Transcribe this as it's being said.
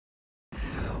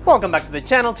Welcome back to the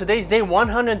channel. Today's day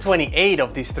 128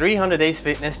 of this 300 days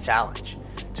fitness challenge.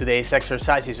 Today's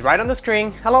exercise is right on the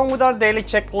screen, along with our daily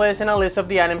checklist and a list of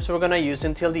the items we're gonna use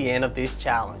until the end of this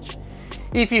challenge.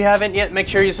 If you haven't yet, make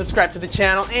sure you subscribe to the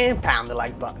channel and pound the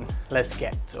like button. Let's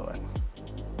get to it.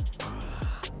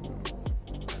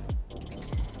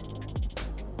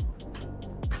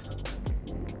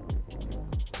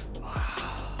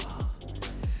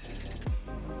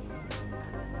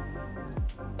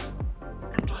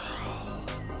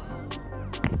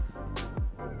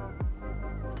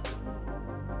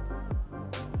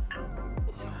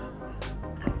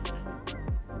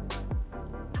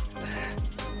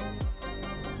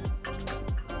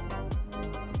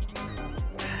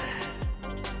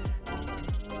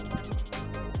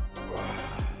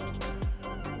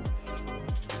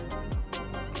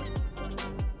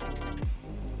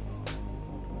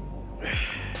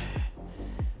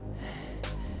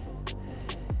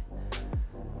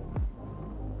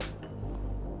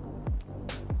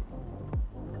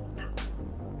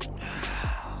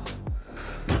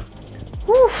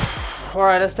 All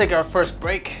right, let's take our first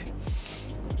break.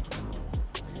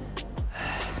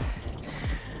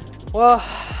 Well,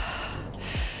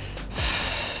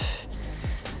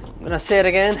 I'm gonna say it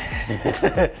again.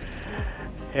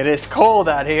 It is cold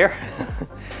out here.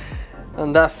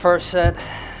 On that first set,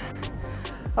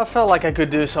 I felt like I could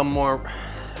do some more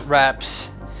reps.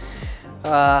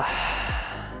 For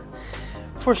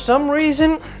some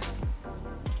reason,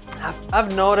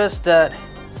 I've noticed that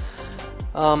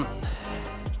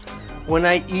when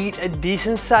I eat a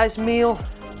decent sized meal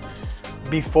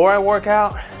before I work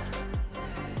out,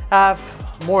 I have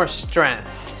more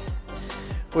strength,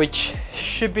 which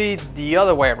should be the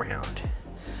other way around.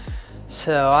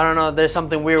 So I don't know, there's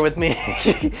something weird with me,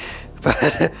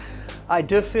 but I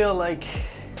do feel like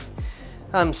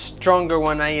I'm stronger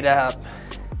when I eat I'm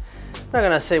not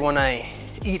gonna say when I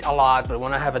eat a lot, but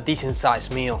when I have a decent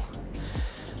sized meal.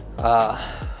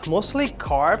 Mostly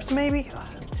carbs maybe.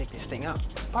 Take this thing out.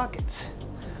 Pockets.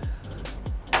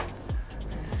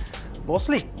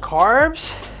 Mostly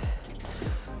carbs.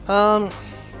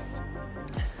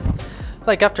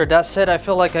 Like after that set, I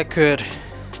feel like I could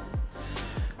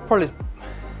probably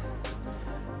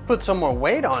put some more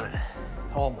weight on it,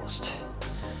 almost.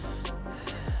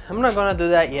 I'm not gonna do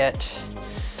that yet.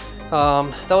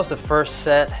 That was the first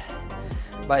set.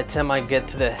 By the time I get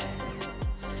to the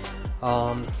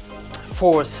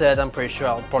fourth set, I'm pretty sure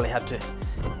I'll probably have to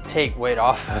take weight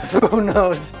off. Who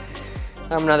knows?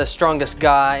 I'm not the strongest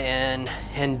guy, and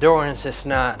endurance is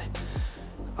not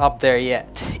up there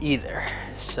yet either,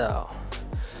 so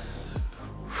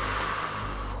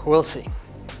we'll see.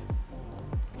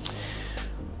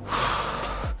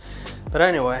 But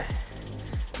anyway,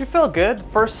 we felt good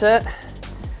first set.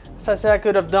 As I said, I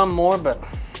could have done more, but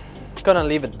I'm gonna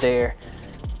leave it there.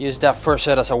 Use that first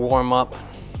set as a warm-up.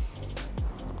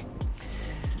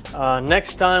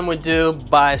 Next time we do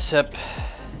bicep,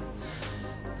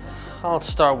 I'll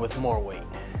start with more weight.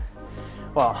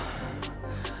 Well,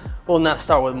 we'll not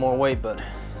start with more weight, but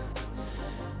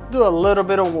do a little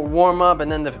bit of a warm-up,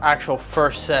 and then the actual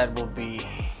first set will be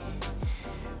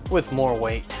with more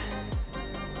weight.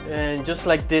 And just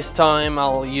like this time,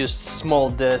 I'll use small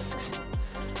discs,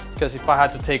 because if I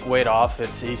had to take weight off,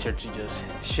 it's easier to just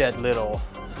shed little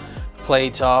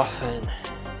plates off and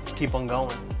keep on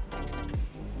going.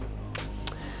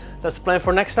 That's the plan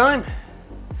for next time,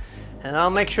 and I'll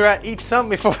make sure I eat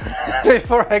something before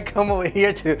before I come over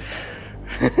here to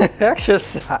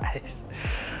exercise.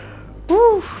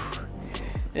 Woo!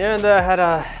 And I had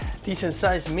a decent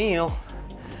sized meal.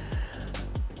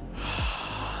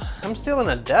 I'm still in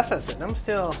a deficit. I'm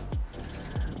still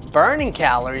burning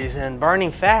calories and burning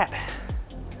fat.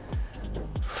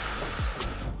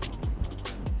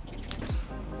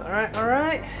 All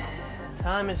right.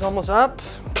 Time is almost up.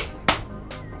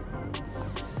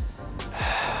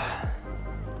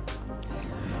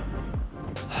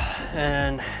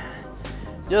 And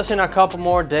just in a couple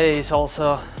more days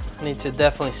also, I need to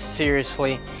definitely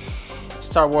seriously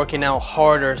start working out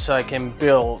harder so I can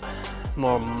build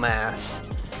more mass,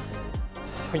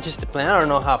 which is the plan. I don't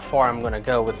know how far I'm gonna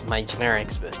go with my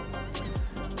generics, but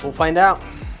we'll find out.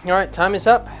 All right, time is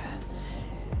up.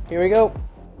 Here we go.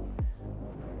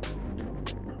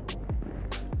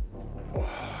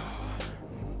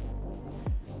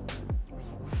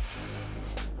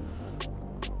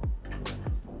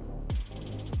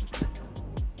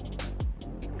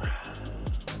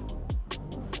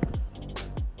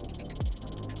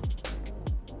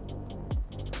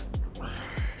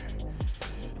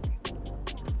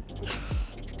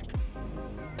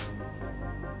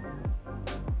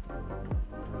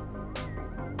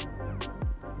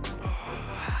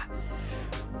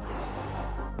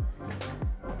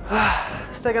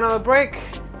 Let's take another break.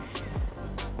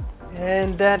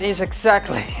 And that is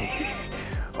exactly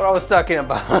what I was talking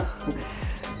about.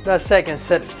 That second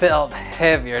set felt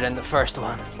heavier than the first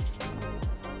one.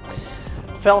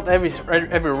 Felt every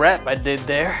rep I did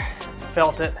there.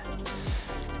 Felt it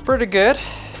pretty good.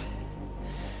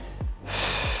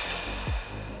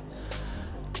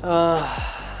 I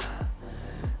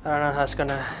don't know how it's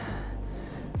gonna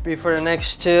be for the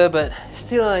next two, but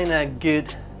still in a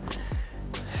good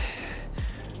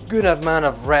amount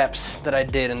of reps that I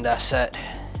did in that set.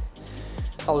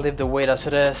 I'll leave the weight as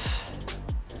it is,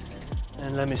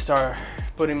 and let me start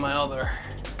putting my other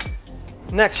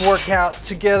next workout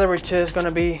together, which is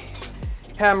gonna be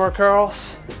hammer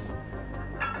curls.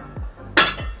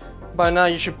 By now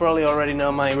you should probably already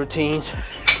know my routine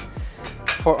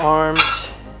for arms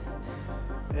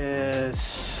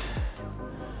is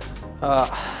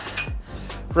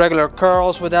regular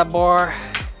curls with that bar,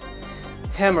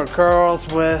 hammer curls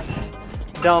with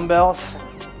dumbbells,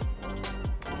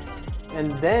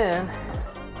 and then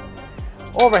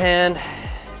overhand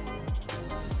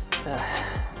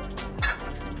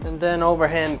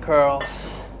curls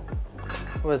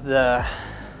with the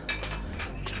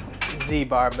Z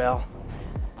barbell.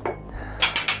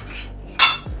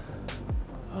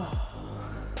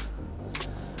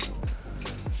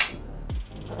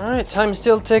 All right, time's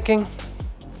still ticking.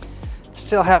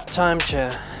 Still have time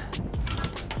to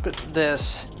put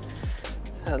this,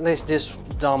 at least this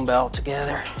dumbbell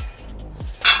together.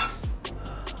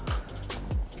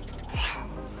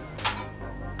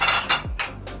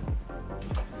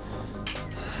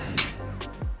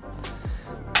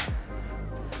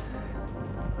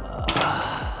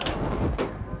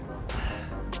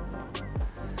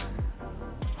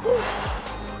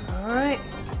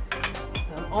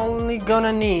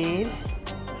 Gonna need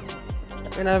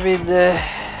gonna be the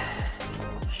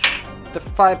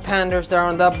 5 panders there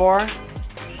on that bar.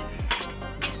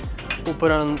 We'll put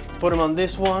them on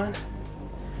this one.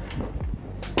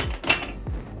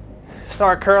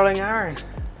 Start curling iron.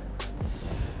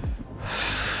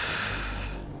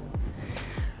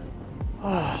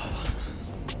 Oh.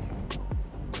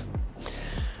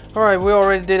 All right, we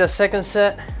already did a second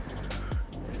set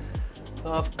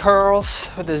of curls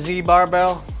with the Z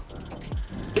barbell.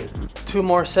 2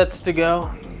 more sets to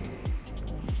go,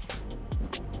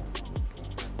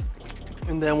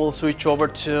 and then we'll switch over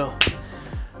to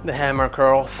the hammer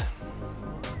curls.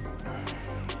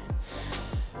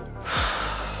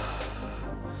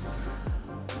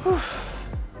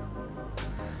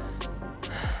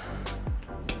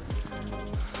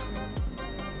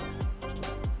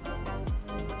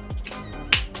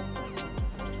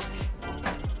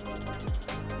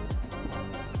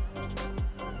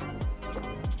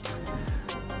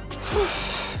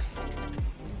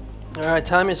 All right,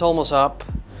 time is almost up.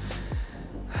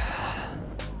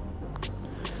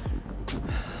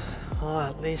 Well,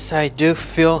 at least I do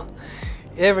feel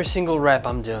every single rep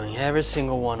I'm doing, every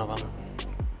single one of them.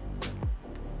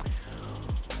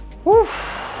 Woo.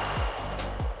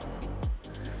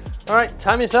 All right,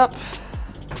 time is up.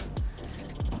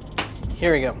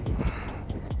 Here we go.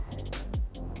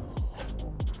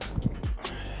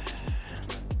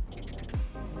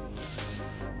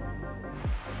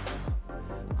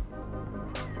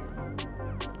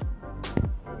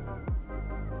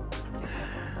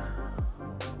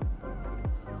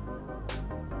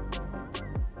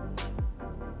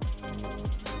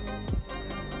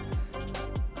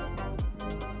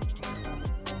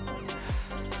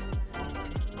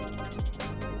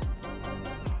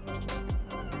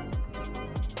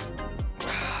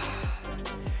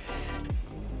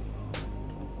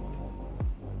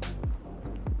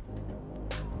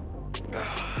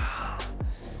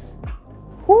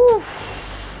 Woo.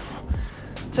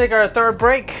 Take our third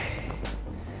break.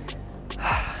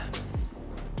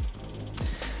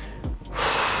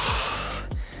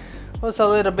 Was a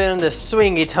little bit on the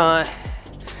swingy time,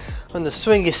 on the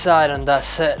swingy side on that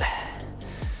set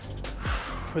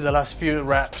with the last few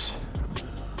reps.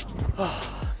 But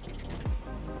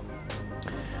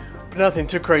nothing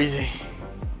too crazy.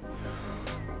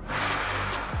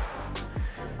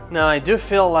 Now I do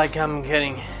feel like I'm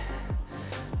getting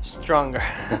stronger.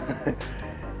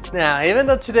 Now, even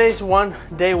though today's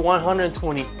day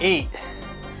 128,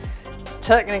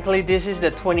 technically this is the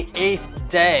 28th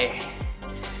day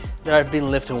that I've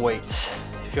been lifting weights,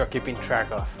 if you're keeping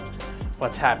track of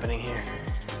what's happening here.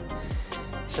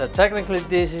 So technically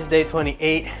this is day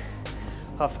 28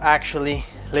 of actually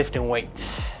lifting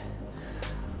weights.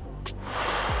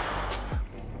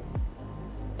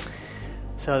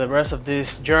 So the rest of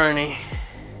this journey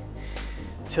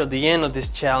till the end of this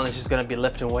challenge is going to be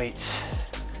lifting weights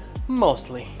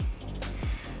Mostly.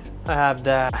 I have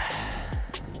the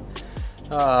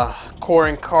core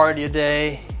and cardio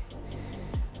day.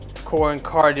 Core and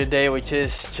cardio day, which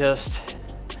is just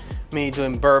me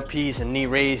doing burpees and knee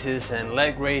raises and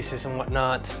leg raises and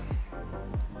whatnot.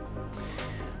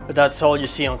 But that's all you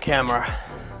see on camera.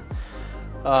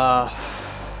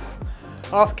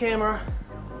 Off camera,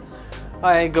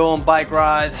 I go on bike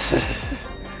rides.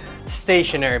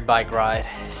 Stationary bike ride.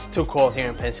 It's too cold here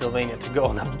in Pennsylvania to go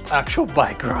on an actual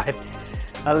bike ride.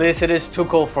 At least it is too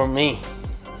cold for me.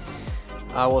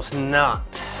 I was not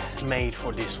made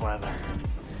for this weather,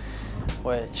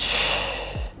 which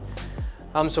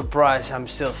I'm surprised I'm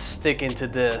still sticking to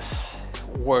this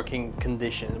working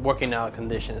out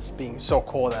conditions, being so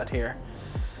cold out here.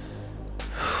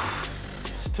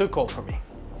 It's too cold for me.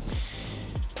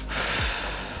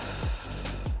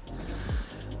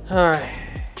 All right,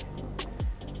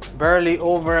 barely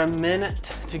over a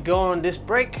minute to go on this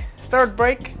break, third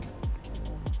break.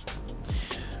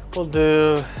 We'll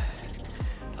do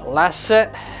the last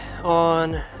set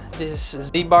on this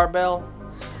Z barbell.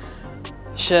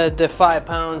 Shed the 5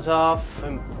 pounds off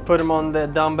and put them on the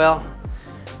dumbbell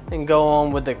and go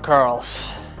on with the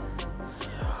curls.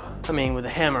 I mean with the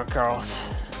hammer curls.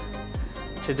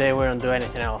 Today we don't do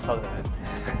anything else other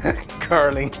than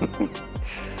curling.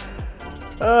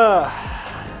 But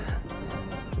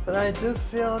I do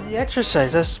feel the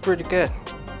exercise, that's pretty good.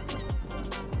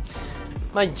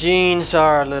 My genes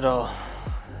are a little,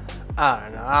 I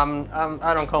don't know,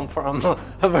 I don't come from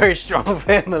a very strong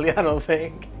family, I don't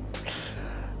think.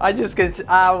 I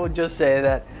would just say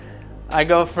that I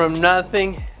go from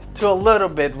nothing to a little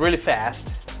bit really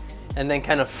fast and then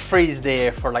kind of freeze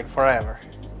there for like forever.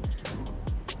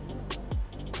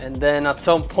 And then at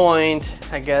some point,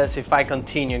 I guess if I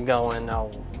continue going,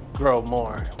 I'll grow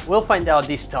more. We'll find out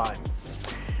this time.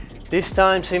 This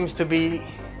time seems to be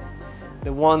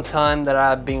the one time that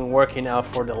I've been working out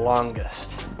for the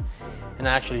longest. And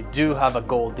I actually do have a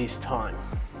goal this time.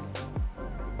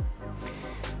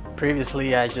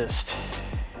 Previously, I just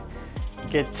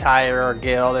get tired or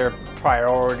get other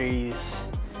priorities.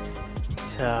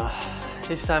 So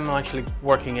this time I'm actually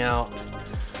working out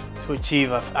to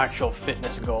achieve an actual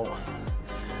fitness goal.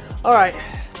 All right,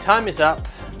 time is up.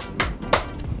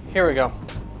 Here we go.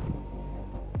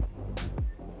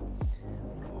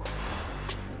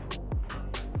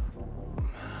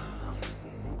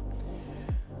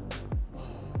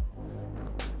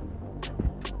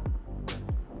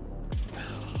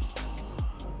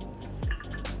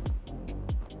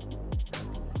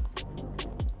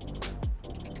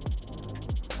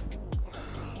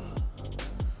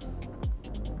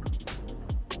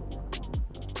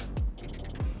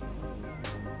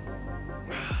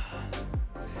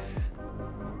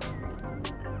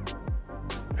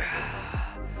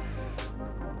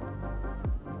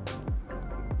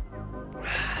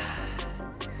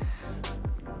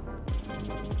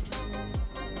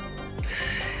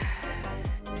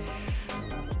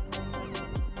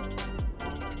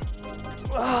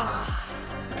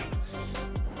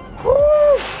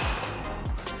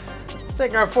 Let's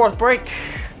take our fourth break.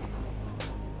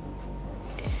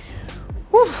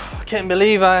 Whew, I can't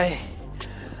believe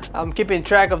I'm keeping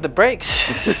track of the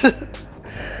breaks.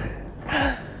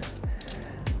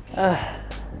 All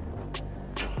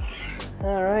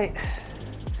right.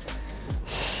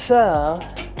 So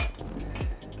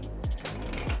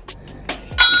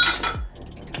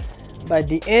by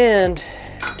the end,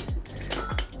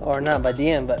 or not by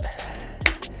the end, but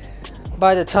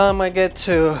by the time I get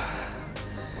to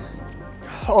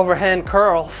overhand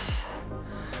curls,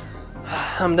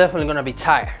 I'm definitely gonna be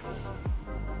tired.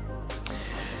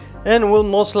 And will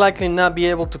most likely not be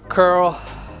able to curl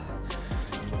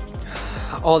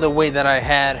all the way that I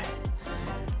had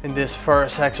in this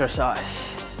first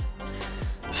exercise.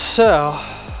 So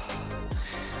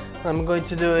what I'm going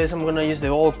to do is I'm gonna use the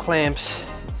old clamps,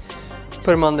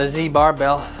 put them on the Z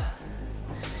barbell,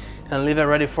 and leave it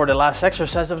ready for the last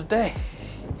exercise of the day.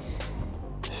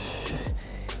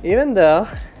 Even though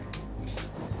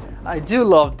I do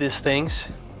love these things,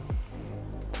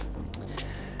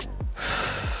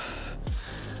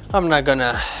 I'm not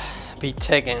gonna be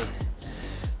taking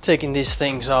these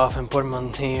things off and put them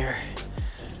on here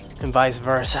and vice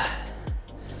versa.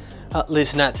 At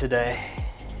least not today.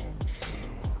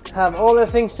 Have other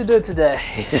things to do today.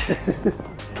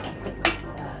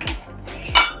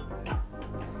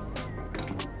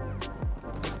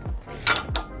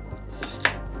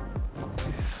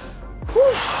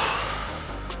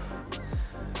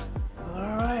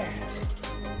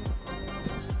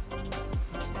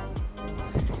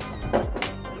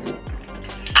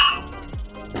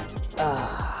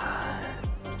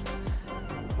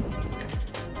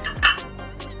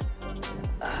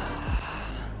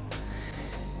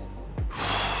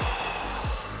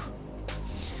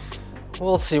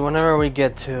 We'll see whenever we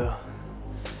get to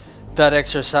that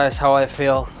exercise how I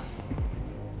feel.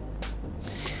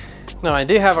 Now I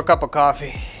do have a cup of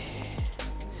coffee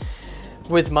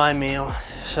with my meal,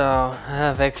 so I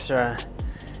have extra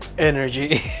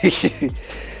energy.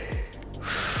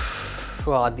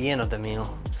 Well, at the end of the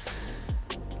meal.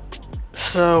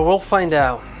 So we'll find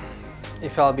out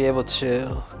if I'll be able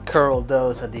to curl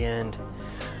those at the end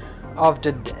of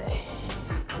the day.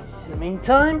 In the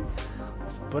meantime,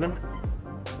 let's put them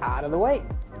out of the way.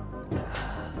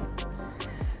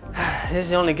 This is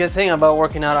the only good thing about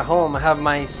working out at home. I have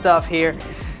my stuff here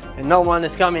and no one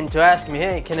is coming to ask me,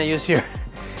 hey, can I use your,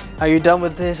 are you done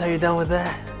with this? Are you done with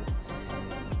that?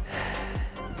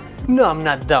 No, I'm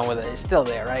not done with it. It's still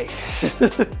there, right?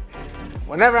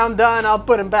 Whenever I'm done, I'll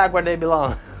put them back where they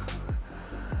belong.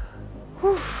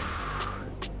 Whew.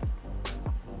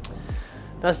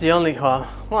 That's the only,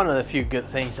 one of the few good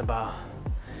things about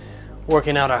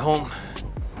working out at home.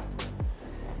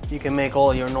 You can make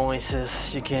all your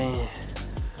noises. You can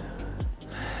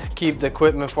keep the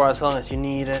equipment for as long as you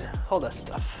need it. All that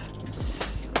stuff.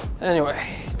 Anyway,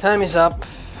 time is up.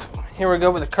 Here we go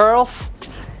with the curls.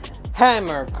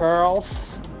 Hammer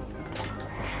curls.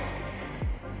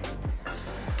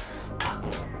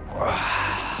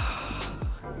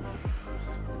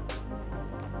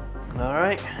 All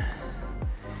right,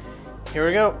 here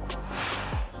we go.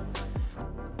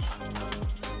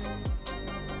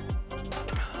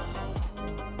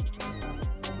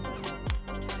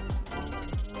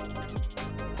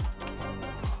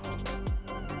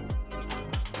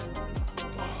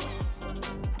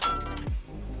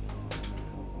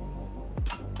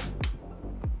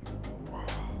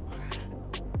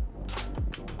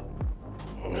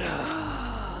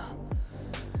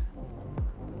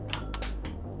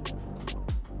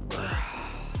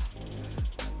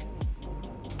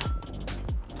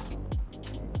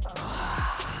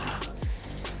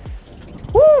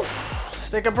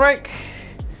 Let's take a break.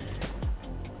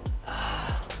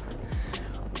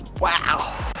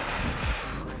 Wow.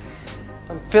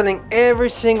 I'm feeling every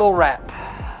single rep.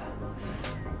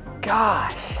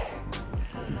 Gosh.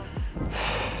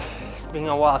 It's been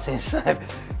a while since I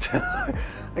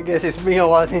guess it's been a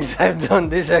while since I've done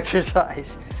this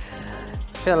exercise.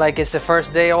 I feel like it's the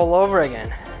first day all over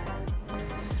again.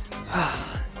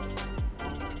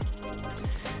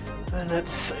 And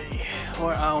let's see,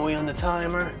 where are we on the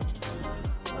timer?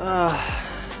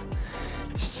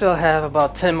 Still have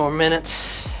about 10 more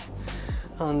minutes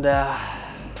on the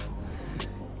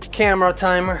camera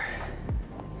timer.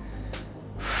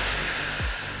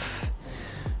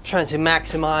 Trying to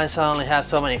maximize, I only have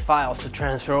so many files to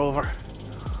transfer over.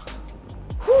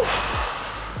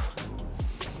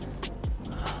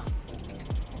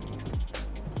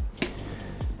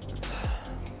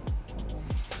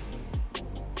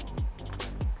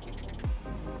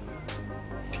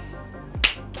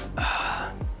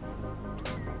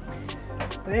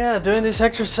 Yeah, doing this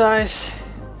exercise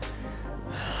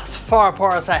as far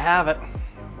apart as I have it.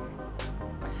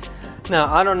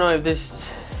 Now, I don't know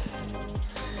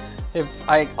if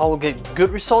I'll get good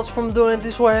results from doing it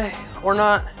this way or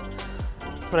not,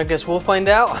 but I guess we'll find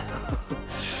out.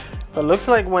 But it looks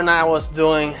like when I was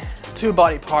doing 2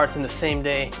 body parts in the same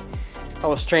day, I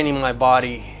was training my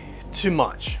body too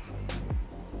much.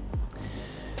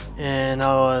 And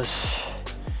I was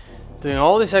doing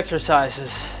all these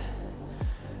exercises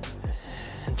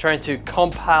and trying to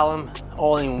compile them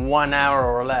all in 1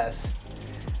 hour or less.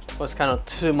 It was kind of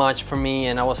too much for me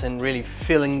and I wasn't really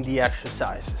feeling the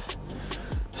exercises.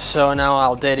 So now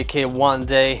I'll dedicate 1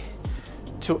 day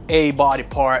to a body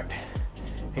part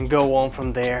and go on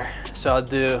from there. So I'll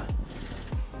do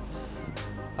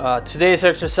today's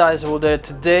exercise, we'll do it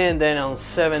today, and then on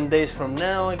 7 days from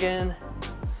now again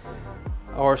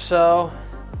or so,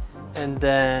 and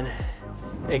then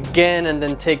again, and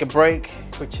then take a break,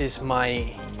 which is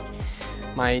my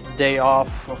day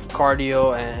off of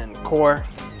cardio and core,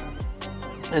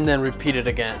 and then repeat it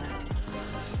again.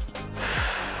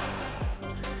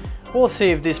 We'll see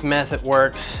if this method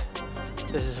works.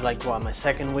 This is like what, my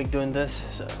 2nd week doing this,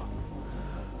 so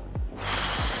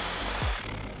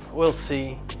we'll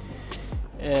see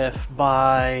if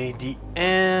by the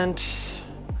end,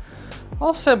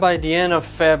 I'll say by the end of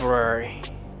February.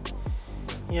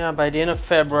 Yeah, by the end of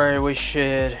February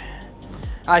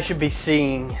I should be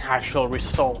seeing actual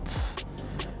results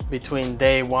between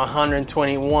day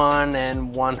 121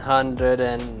 and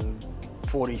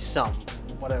 140 some,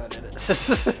 whatever it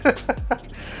is.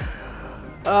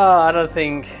 I don't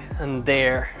think I'm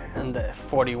there in the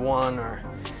 41, or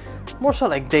more so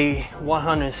like day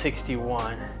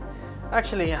 161.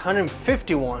 Actually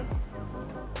 151.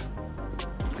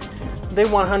 Day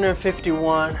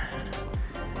 151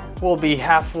 will be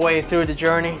halfway through the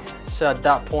journey, so at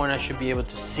that point I should be able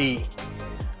to see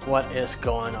what is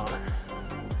going on.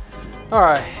 All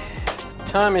right,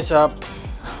 time is up.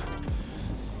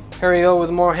 Here we go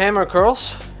with more hammer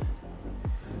curls.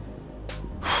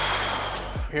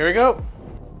 Here we go.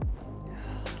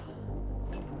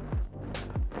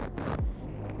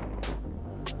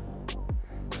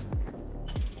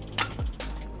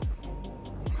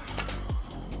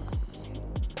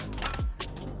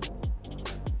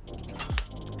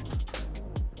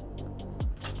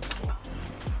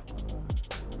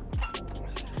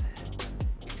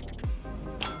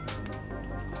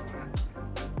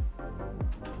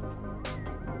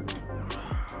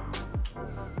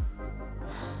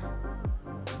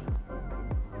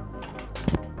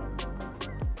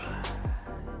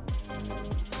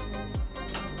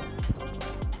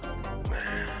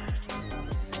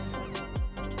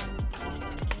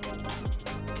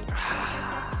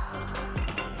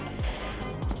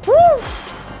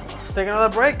 Let's take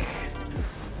another break.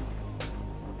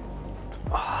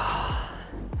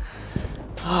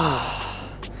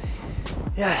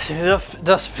 Yes, it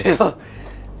does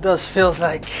feels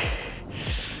like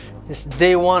it's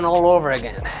day one all over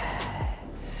again.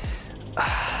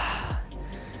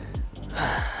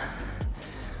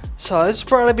 So it's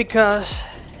probably because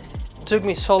it took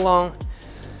me so long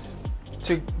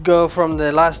to go from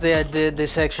the last day I did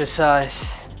this exercise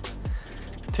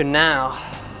to now.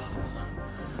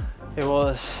 It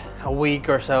was a week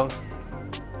or so,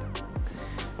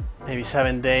 maybe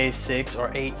 7 days, 6 or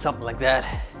 8, something like that.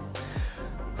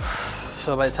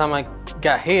 So by the time I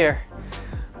got here,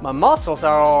 my muscles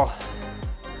are all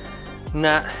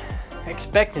not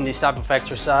expecting this type of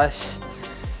exercise.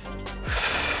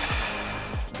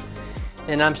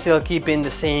 And I'm still keeping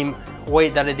the same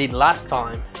weight that I did last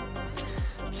time.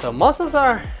 So muscles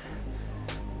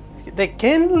they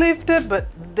can lift it, but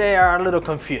they are a little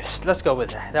confused. Let's go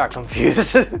with that. They are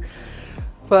confused.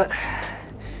 But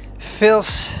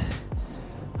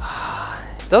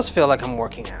does feel like I'm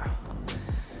working out.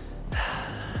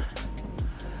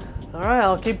 All right,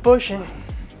 I'll keep pushing.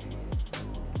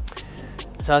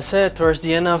 As I said, towards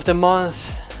the end of the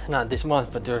month, not this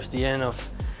month, but towards the end of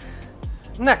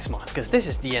next month, because this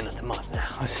is the end of the month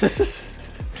now.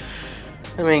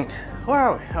 I mean, where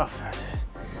are we? Oh,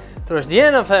 towards the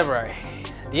end of February,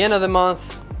 the end of the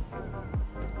month.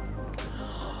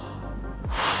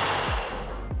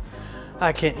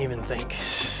 I can't even think.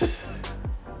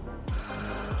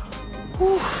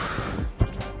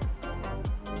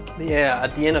 Yeah,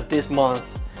 at the end of this month,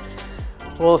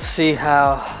 we'll see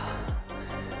how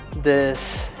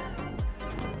this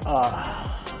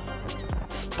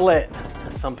split,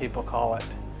 as some people call it,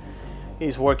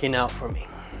 is working out for me.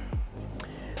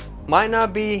 Might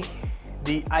not be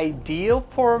the ideal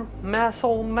for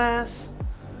muscle mass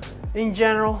in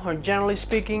general, or generally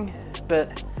speaking,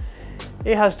 but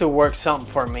it has to work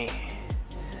something for me.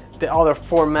 The other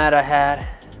format I had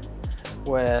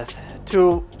with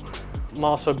 2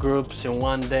 muscle groups in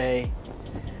one day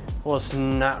was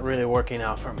not really working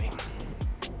out for me.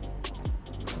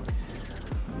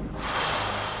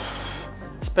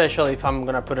 Especially if I'm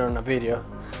gonna put it on a video.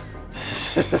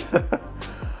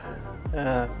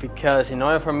 Because in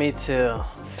order for me to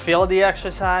feel the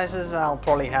exercises, I'll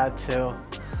probably have to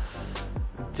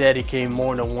dedicate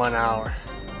more than 1 hour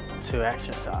to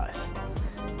exercise.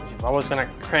 If I was gonna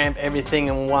cramp everything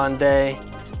in one day,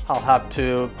 I'll have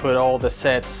to put all the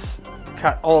sets,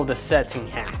 cut all the sets in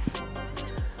half.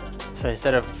 So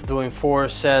instead of doing 4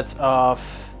 sets of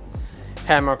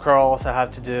hammer curls, I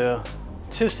have to do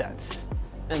 2 sets,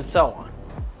 and so on.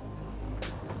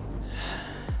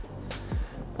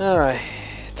 All right,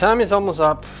 time is almost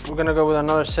up. We're gonna go with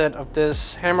another set of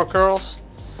this hammer curls.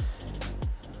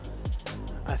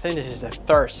 I think this is the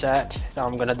 3rd set that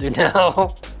I'm gonna do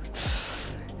now.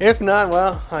 If not,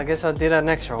 well, I guess I'll do that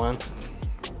extra one.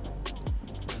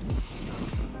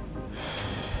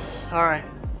 All right,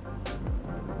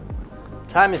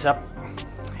 time is up.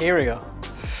 Here we go.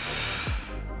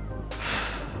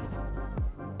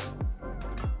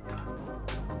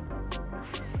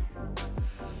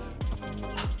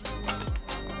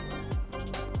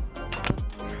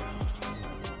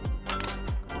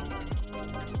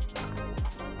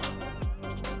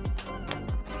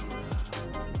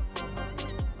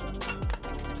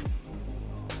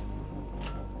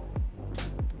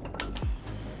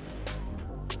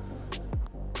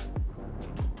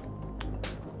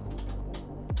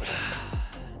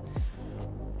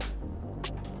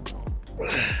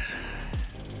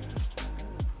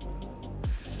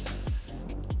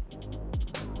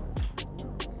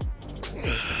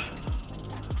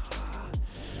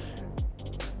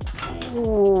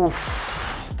 Ooh,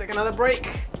 let's take another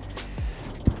break.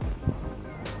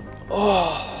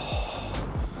 Oh,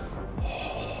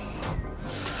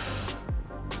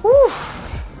 whew,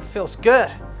 feels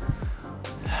good.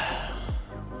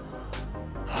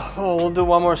 Oh, we'll do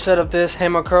one more set of this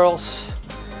hammer curls.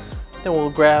 Then we'll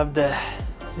grab the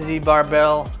Z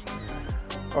barbell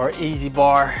or easy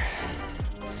bar,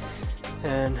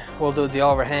 and we'll do the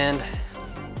overhand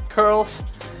curls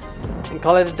and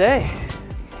call it a day.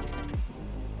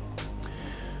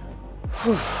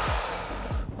 Whew.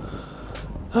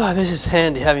 Oh, this is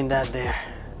handy having that there.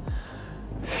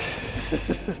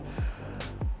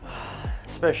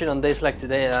 Especially on days like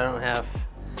today, I don't have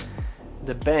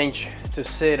the bench to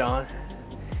sit on.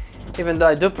 Even though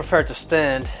I do prefer to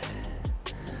stand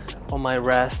on my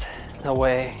rest. That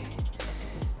way,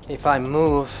 if I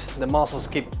move, the muscles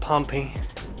keep pumping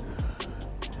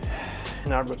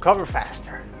and I'll recover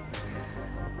faster.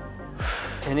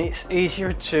 And it's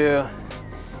easier to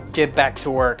get back to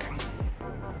work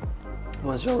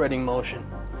once you're already in motion.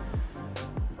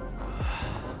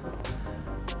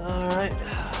 All right.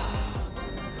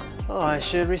 Oh, I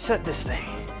should reset this thing.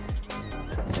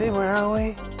 Let's see, where are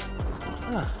we?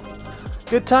 Huh.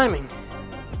 Good timing.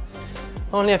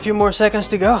 Only a few more seconds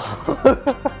to go.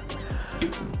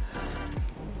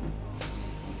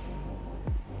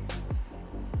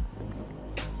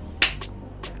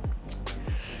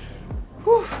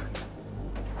 Whew.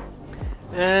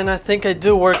 And I think I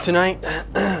do work tonight.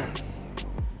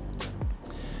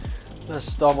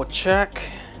 Let's double check.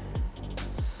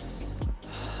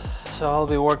 So I'll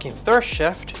be working third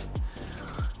shift,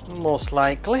 most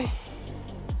likely.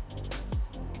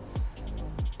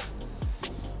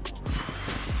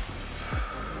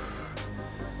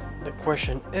 The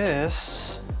question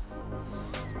is,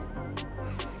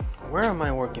 where am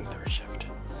I working third shift?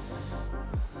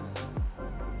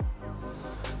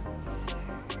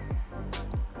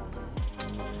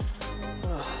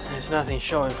 There's nothing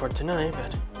showing for tonight,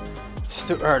 but it's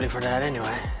too early for that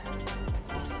anyway.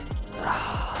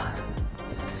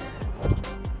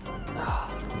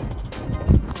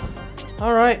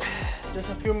 All right,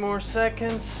 just a few more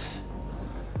seconds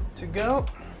to go.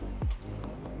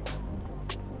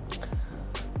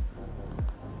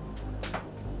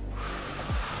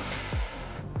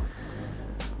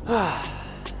 All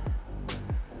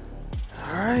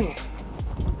right.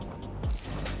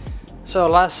 So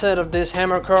last set of these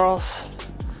hammer curls.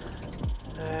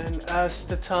 And as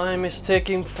the time is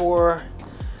ticking for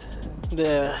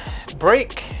the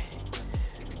break,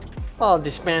 I'll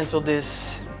dismantle these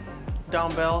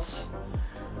dumbbells,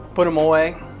 put them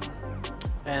away,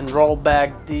 and roll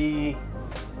back the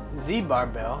Z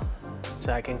barbell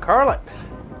so I can curl it.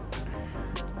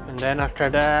 And then after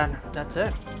that, that's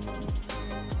it.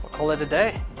 I'll call it a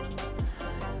day.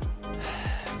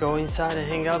 Go inside and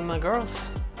hang out with my girls.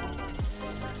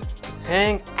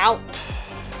 Hang out.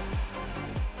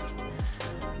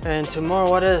 And tomorrow,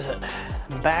 what is it?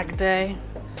 Back day.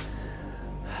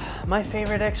 My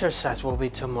favorite exercise will be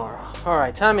tomorrow. All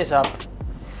right, time is up.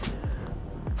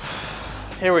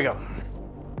 Here we go.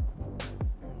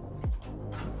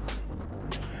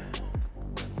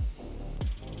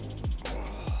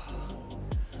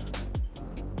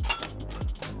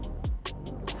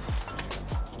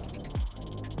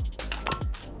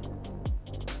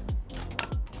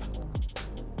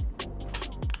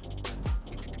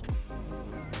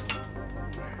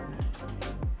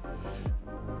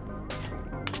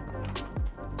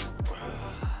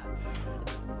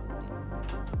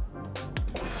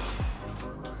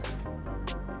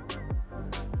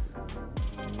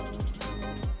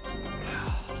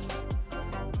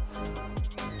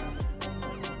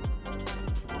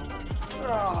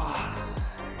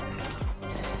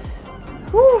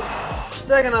 Whew. Let's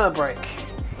take another break.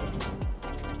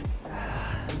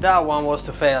 That one was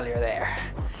to failure there.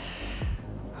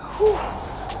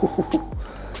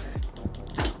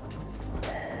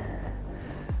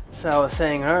 So I was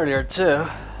saying earlier too,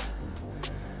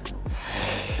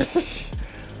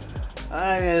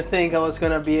 I didn't think I was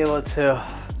gonna be able to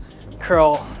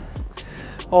curl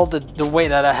all the weight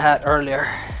that I had earlier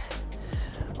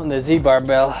on the Z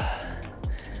barbell.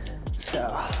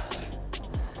 So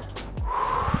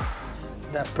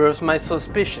that proves my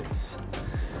suspicions.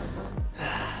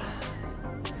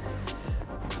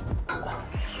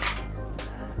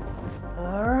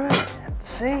 All right, let's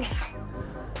see.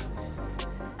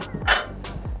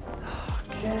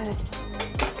 Okay.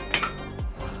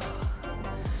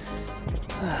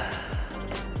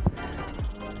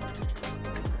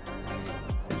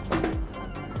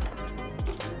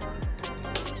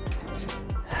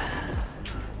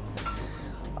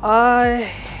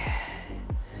 I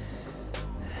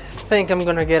think I'm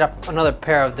gonna get another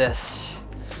pair of this.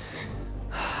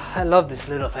 I love these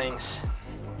little things.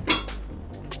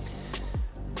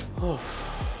 Oh.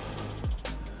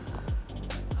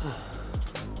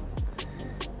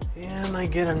 Yeah, I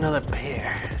might get another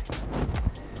pair.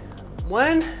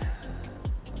 When?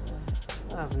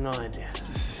 I have no idea.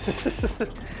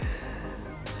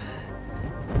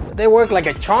 They work like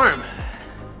a charm.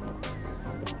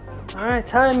 All right,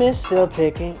 time is still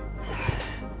ticking.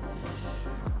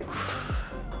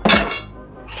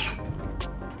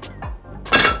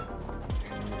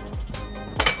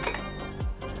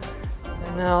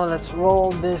 And now let's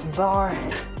roll this bar.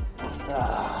 See,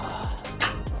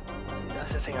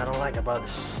 that's the thing I don't like about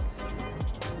this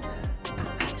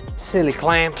silly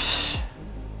clamps.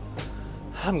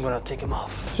 I'm gonna take them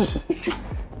off.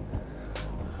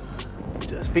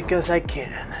 Just because I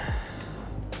can.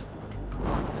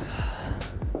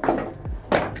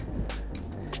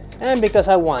 And because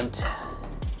I want.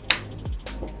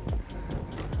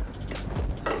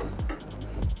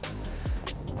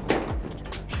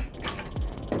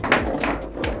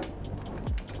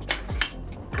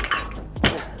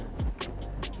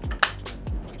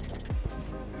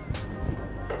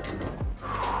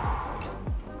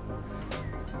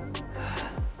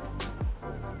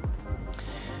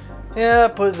 Yeah,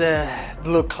 put the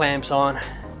blue clamps on.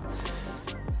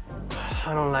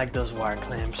 I don't like those wire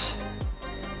clamps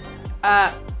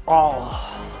at all.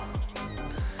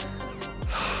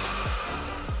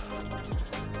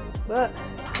 But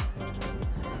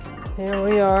here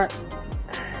we are.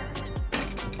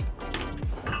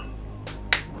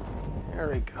 There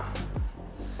we go.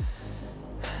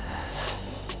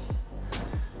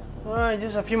 All right,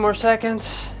 just a few more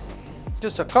seconds.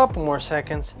 Just a couple more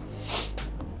seconds.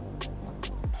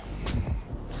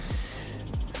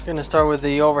 Gonna start with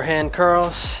the overhand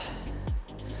curls.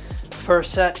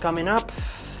 First set coming up.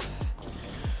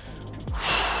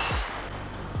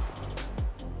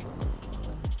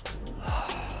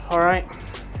 All right.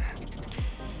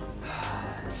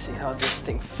 Let's see how this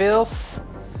thing feels.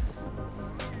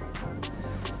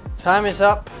 Time is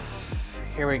up.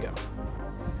 Here we go.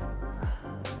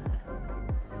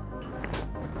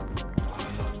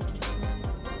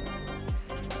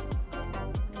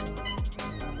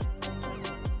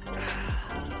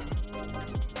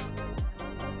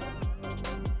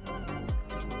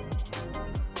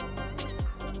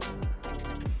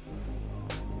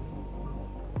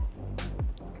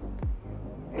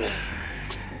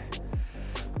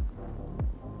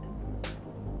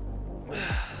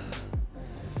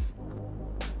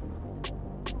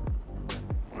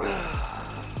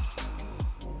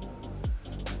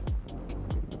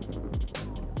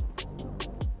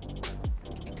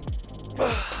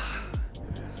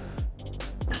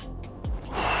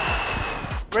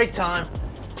 Break time.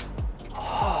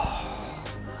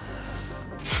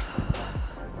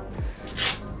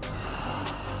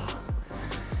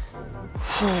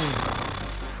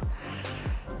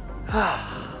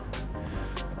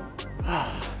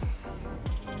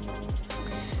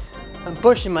 I'm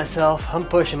pushing myself. I'm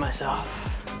pushing myself.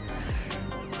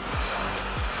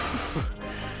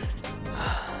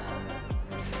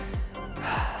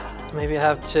 Maybe I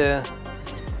have to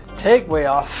take weight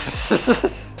off.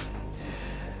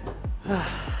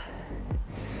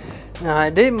 Now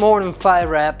I did more than 5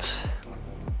 reps,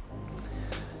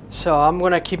 so I'm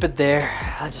gonna keep it there.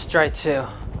 I'll just try to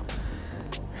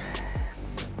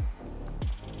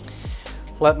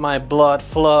let my blood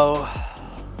flow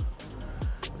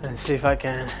and see if I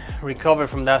can recover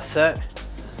from that set.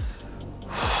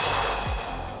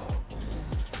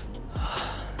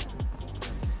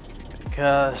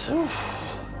 Because it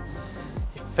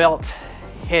felt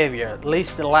heavier, at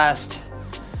least the last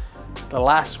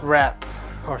rep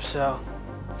or so.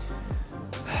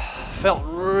 Felt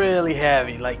really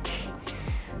heavy, like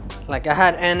I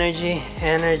had energy,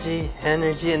 and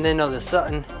then all of a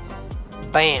sudden,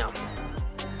 bam.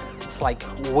 It's like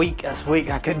weak as weak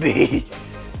I could be.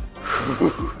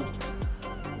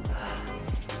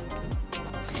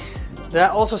 That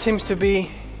also seems to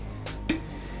be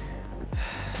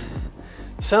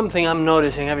something I'm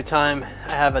noticing every time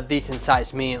I have a decent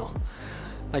sized meal.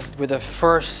 Like with the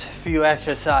first few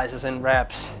exercises and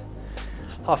reps,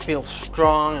 I feel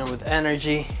strong and with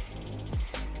energy.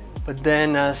 But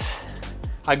then as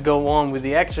I go on with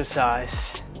the exercise,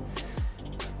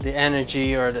 the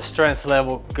energy or the strength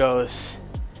level goes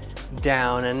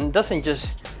down, and it doesn't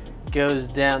just goes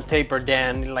down, taper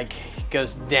down, like it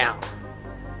goes down.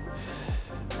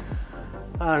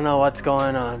 I don't know what's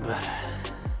going on, but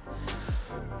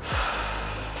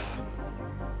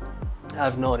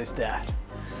I've noticed that.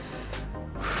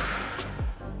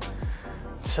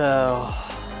 So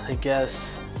I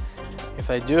guess if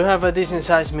I do have a decent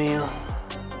sized meal,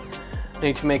 I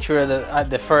need to make sure that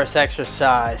the first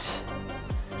exercise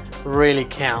really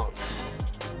counts.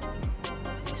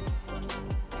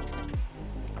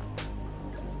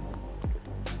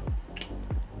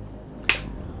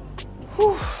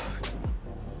 Whew.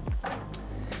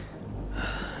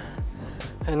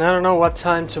 And I don't know what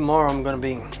time tomorrow I'm gonna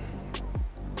be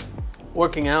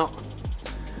working out.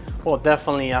 Well,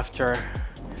 definitely after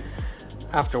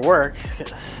work,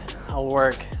 because I'll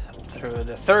work through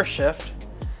the third shift,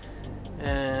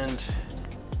 and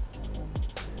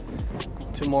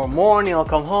tomorrow morning I'll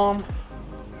come home,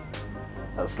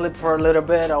 I'll sleep for a little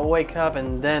bit, I'll wake up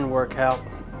and then work out.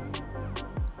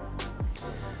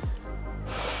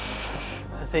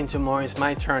 I think tomorrow is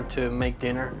my turn to make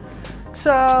dinner,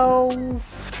 so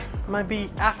might be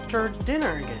after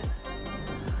dinner again.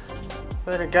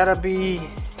 But I gotta be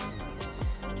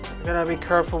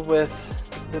careful with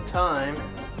the time,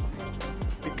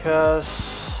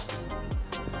 because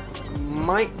I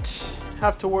might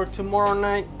have to work tomorrow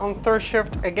night on third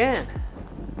shift again.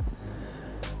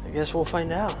 I guess we'll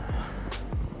find out.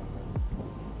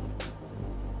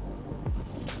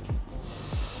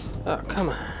 Oh, come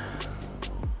on.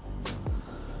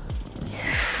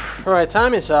 All right,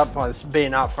 time is up. Well, it's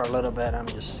been up for a little bit. I'm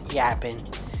just yapping.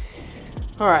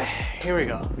 All right, here we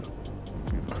go.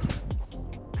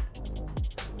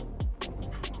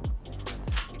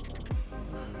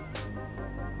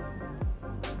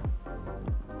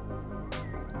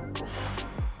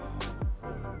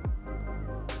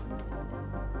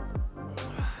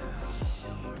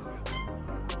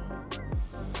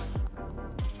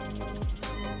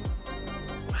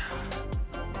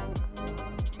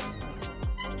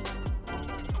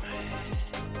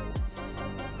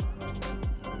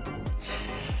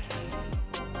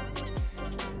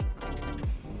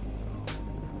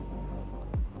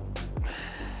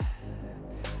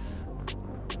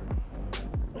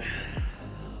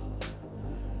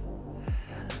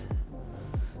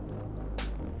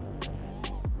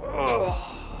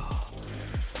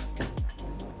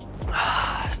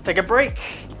 Let's take a break.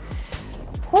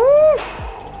 Woo!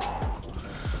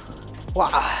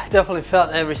 Wow, definitely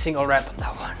felt every single rep on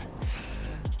that one.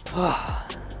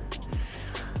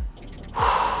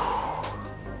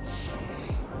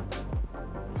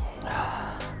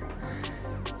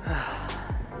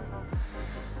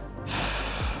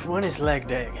 When is leg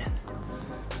day again?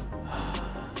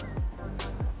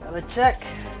 Gotta check.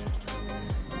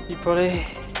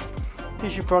 You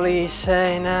should probably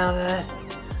say now that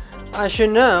I should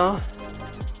know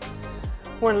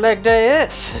when leg day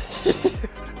is.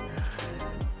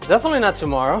 It's definitely not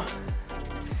tomorrow,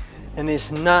 and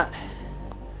it's not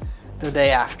the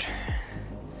day after.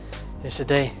 It's the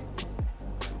day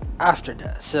after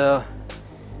that, so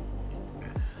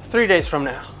 3 days from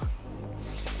now.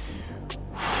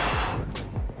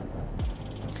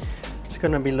 It's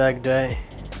gonna be leg day.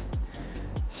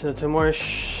 So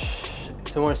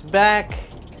tomorrow's back,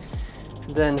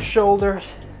 then shoulders,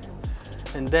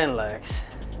 and then legs.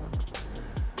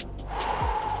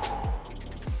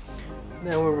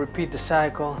 Then we'll repeat the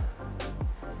cycle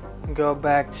and go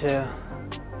back to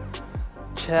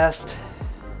chest,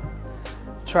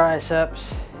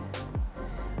 triceps,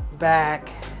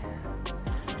 back,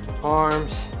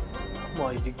 arms.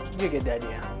 Well, you get the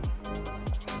idea.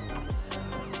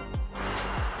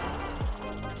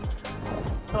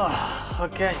 Oh,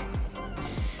 okay.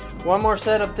 One more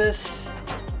set of this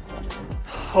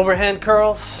overhand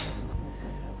curls.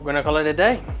 We're gonna call it a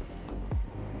day.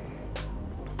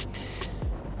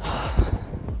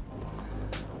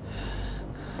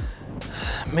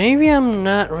 Maybe I'm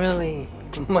not really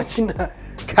much in a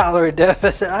calorie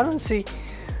deficit. I don't see,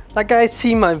 like, I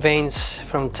see my veins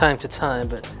from time to time,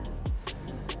 but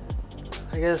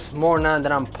I guess more now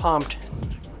that I'm pumped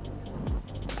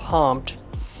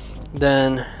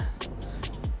than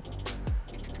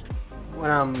when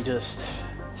I'm just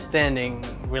standing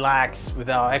relaxed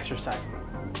without exercising.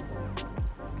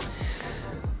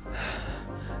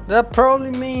 That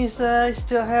probably means that I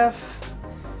still have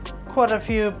quite a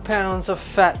few pounds of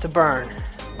fat to burn.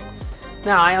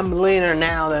 Now, I am leaner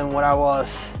now than what I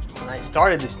was when I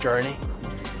started this journey,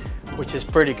 which is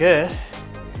pretty good,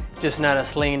 just not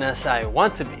as lean as I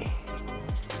want to be.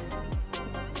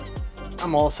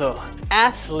 I'm also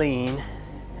as lean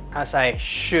as I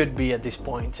should be at this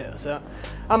point too, so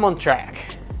I'm on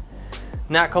track.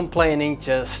 Not complaining,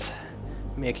 just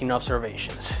making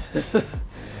observations.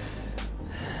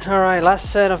 All right, last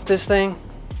set of this thing.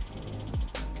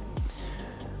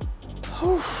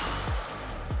 Whew.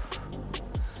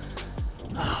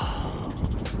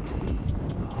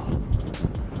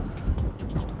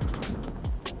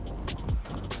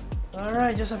 All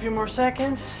right, just a few more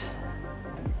seconds.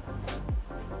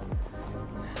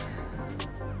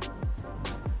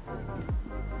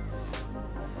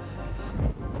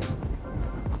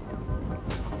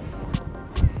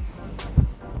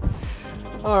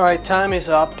 All right, time is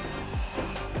up.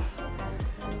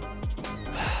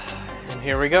 And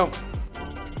here we go.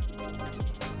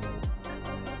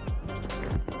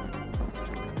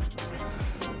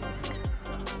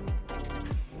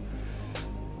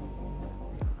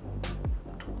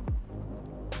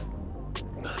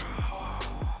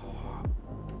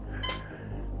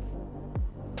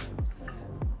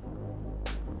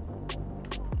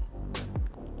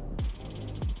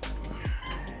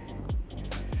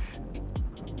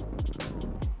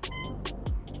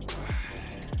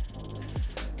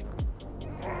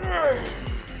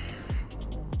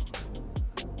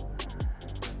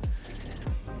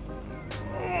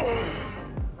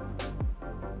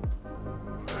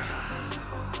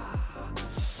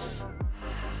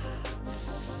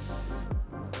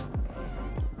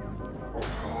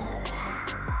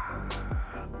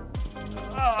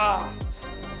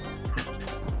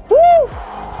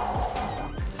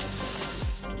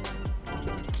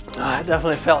 I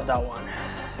definitely felt that one.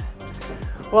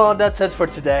 Well, that's it for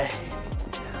today.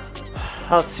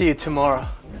 I'll see you tomorrow.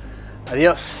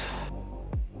 Adios.